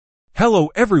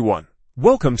Hello everyone,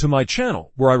 welcome to my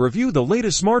channel where I review the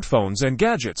latest smartphones and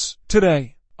gadgets.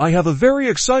 Today, I have a very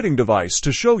exciting device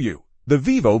to show you, the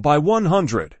VIVO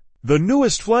X100, the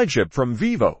newest flagship from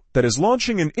Vivo that is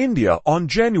launching in India on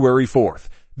January 4th.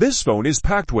 This phone is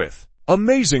packed with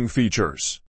amazing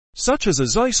features, such as a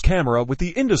Zeiss camera with the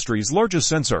industry's largest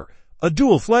sensor, a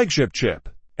dual flagship chip,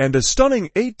 and a stunning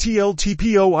 8TL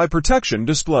TPO eye protection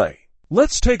display.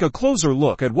 Let's take a closer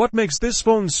look at what makes this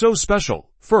phone so special.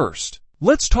 First,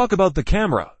 let's talk about the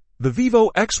camera. The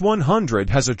VIVO X100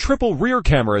 has a triple rear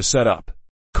camera setup,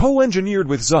 co-engineered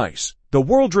with Zeiss, the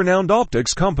world-renowned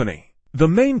optics company. The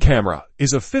main camera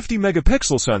is a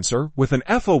 50-megapixel sensor with an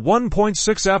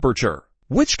f1.6 aperture,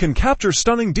 which can capture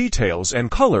stunning details and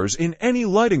colors in any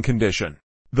lighting condition.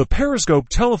 The periscope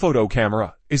telephoto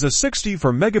camera is a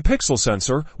 64-megapixel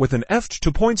sensor with an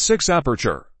f2.6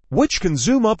 aperture, which can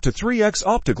zoom up to 3x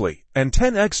optically and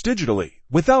 10x digitally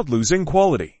without losing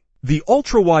quality. The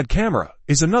ultra-wide camera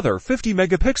is another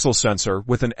 50-megapixel sensor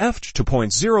with an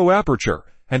f2.0 aperture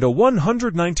and a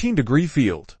 119-degree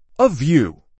field of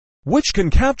view, which can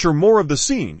capture more of the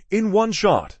scene in one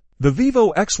shot. The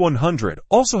VIVO X100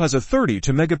 also has a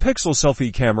 32-megapixel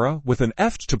selfie camera with an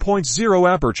f2.0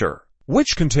 aperture,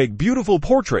 which can take beautiful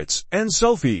portraits and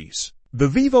selfies. The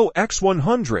VIVO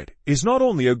X100 is not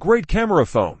only a great camera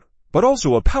phone, but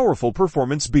also a powerful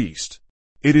performance beast.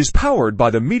 It is powered by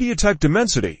the MediaTek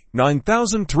Dimensity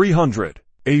 9300,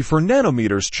 a 4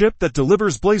 nanometers chip that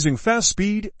delivers blazing fast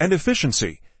speed and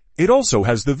efficiency. It also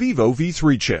has the VIVO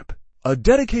V3 chip, a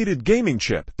dedicated gaming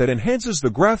chip that enhances the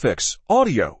graphics,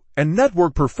 audio, and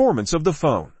network performance of the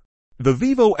phone. The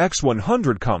VIVO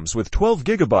X100 comes with 12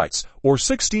 GB or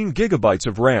 16 GB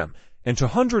of RAM, and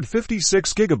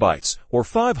 256 GB or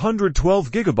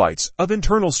 512 GB of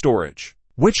internal storage,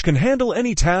 which can handle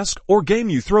any task or game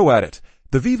you throw at it.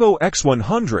 The VIVO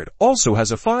X100 also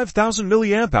has a 5000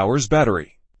 mAh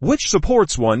battery, which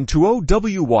supports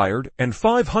 120W wired and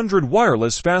 500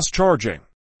 wireless fast charging,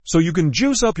 so you can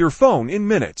juice up your phone in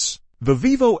minutes. The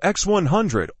VIVO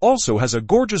X100 also has a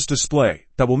gorgeous display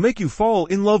that will make you fall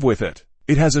in love with it.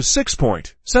 It has a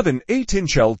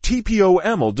 6.78-inch TPO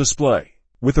AMOLED display,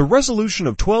 with a resolution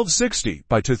of 1260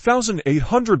 by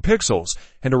 2800 pixels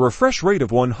and a refresh rate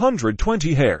of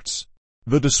 120 Hz.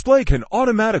 The display can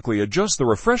automatically adjust the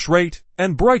refresh rate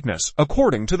and brightness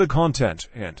according to the content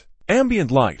and ambient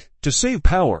light to save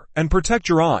power and protect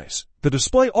your eyes. The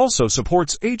display also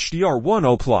supports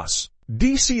HDR10+,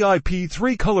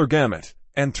 DCI-P3 color gamut,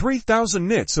 and 3000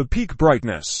 nits of peak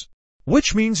brightness,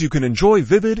 which means you can enjoy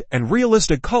vivid and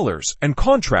realistic colors and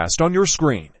contrast on your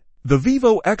screen. The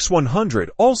VIVO X100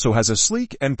 also has a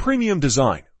sleek and premium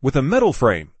design with a metal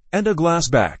frame and a glass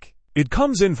back. It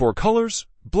comes in 4 colors: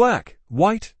 black,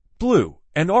 white, blue,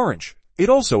 and orange. It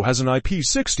also has an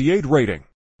IP68 rating,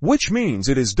 which means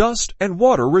it is dust and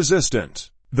water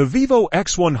resistant. The VIVO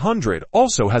X100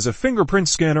 also has a fingerprint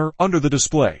scanner under the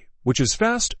display, which is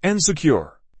fast and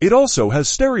secure. It also has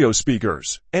stereo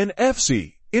speakers, an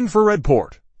NFC, infrared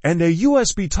port, and a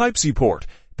USB Type-C port.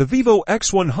 The VIVO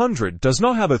X100 does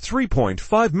not have a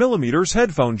 3.5mm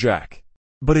headphone jack,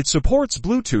 but it supports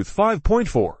Bluetooth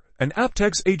 5.4 and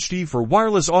aptX HD for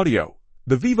wireless audio.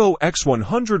 The VIVO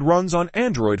X100 runs on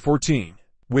Android 14,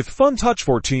 with FunTouch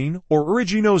 14 or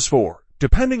Originos 4,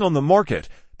 depending on the market.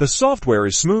 The software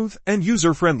is smooth and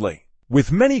user-friendly,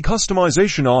 with many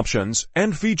customization options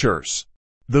and features.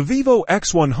 The VIVO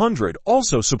X100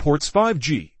 also supports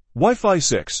 5G, Wi-Fi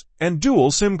 6, and dual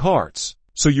SIM cards,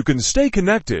 so you can stay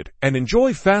connected and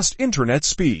enjoy fast internet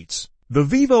speeds. The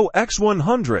VIVO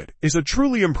X100 is a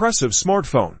truly impressive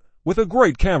smartphone with a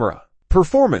great camera,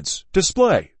 performance,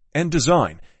 display, and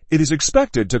design. It is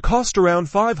expected to cost around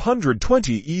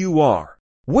 520 EUR,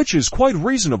 which is quite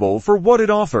reasonable for what it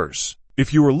offers.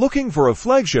 If you are looking for a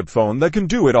flagship phone that can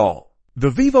do it all, the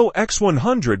VIVO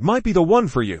X100 might be the one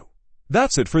for you.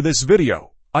 That's it for this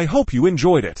video. I hope you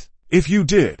enjoyed it. If you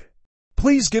did,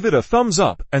 please give it a thumbs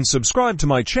up and subscribe to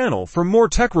my channel for more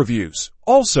tech reviews.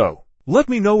 Also, let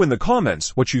me know in the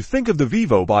comments what you think of the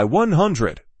VIVO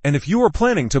X100 and if you are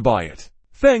planning to buy it.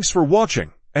 Thanks for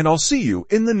watching, and I'll see you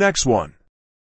in the next one.